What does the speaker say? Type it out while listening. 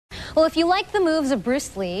Well, if you like the moves of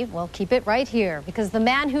Bruce Lee, well, keep it right here, because the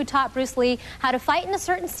man who taught Bruce Lee how to fight in a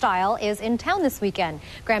certain style is in town this weekend.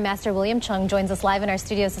 Grandmaster William Cheung joins us live in our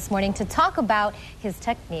studios this morning to talk about his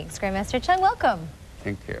techniques. Grandmaster Cheung, welcome.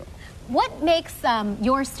 Thank you. What makes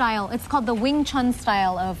your style, it's called the Wing Chun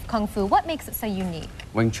style of Kung Fu, what makes it so unique?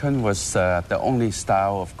 Wing Chun was the only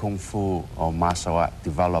style of Kung Fu or martial art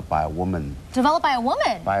developed by a woman. Developed by a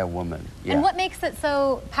woman? By a woman, yeah. And what makes it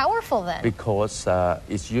so powerful then? Because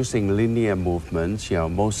it's using linear movements. You know,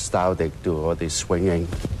 most style they do all this swinging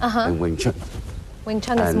in Wing Chun. Wing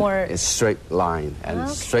Chun is more... It's straight line, and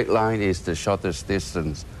straight line is the shortest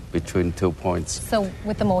distance between 2 points. So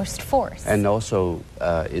with the most force. And also,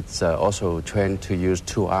 it's also trained to use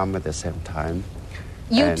two arms at the same time.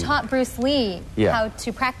 You taught Bruce Lee how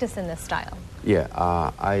to practice in this style. Yeah,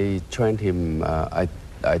 I trained him, I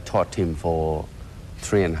taught him for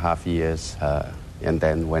 3.5 years. And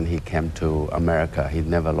then when he came to America, he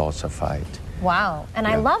never lost a fight. Wow. And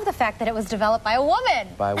I love the fact that it was developed by a woman.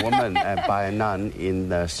 By a woman and by a nun in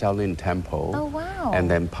the Shaolin Temple. Oh, wow.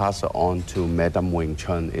 And then passed it on to Madame Wing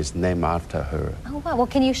Chun. Is named after her. Oh, wow. Well,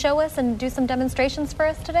 can you show us and do some demonstrations for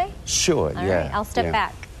us today? Sure, All right, I'll step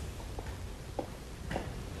back.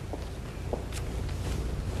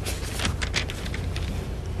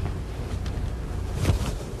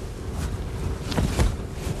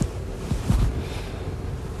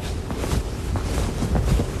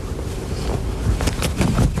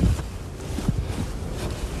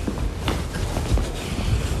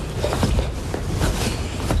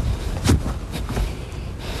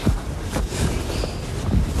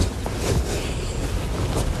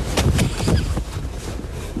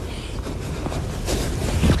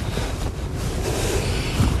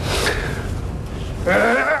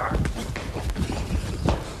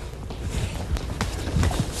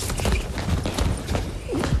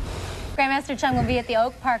 Grandmaster Cheung will be at the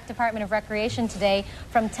Oak Park Department of Recreation today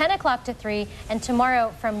from 10 o'clock to 3, and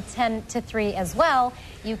tomorrow from 10 to 3 as well.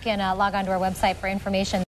 You can log on to our website for information.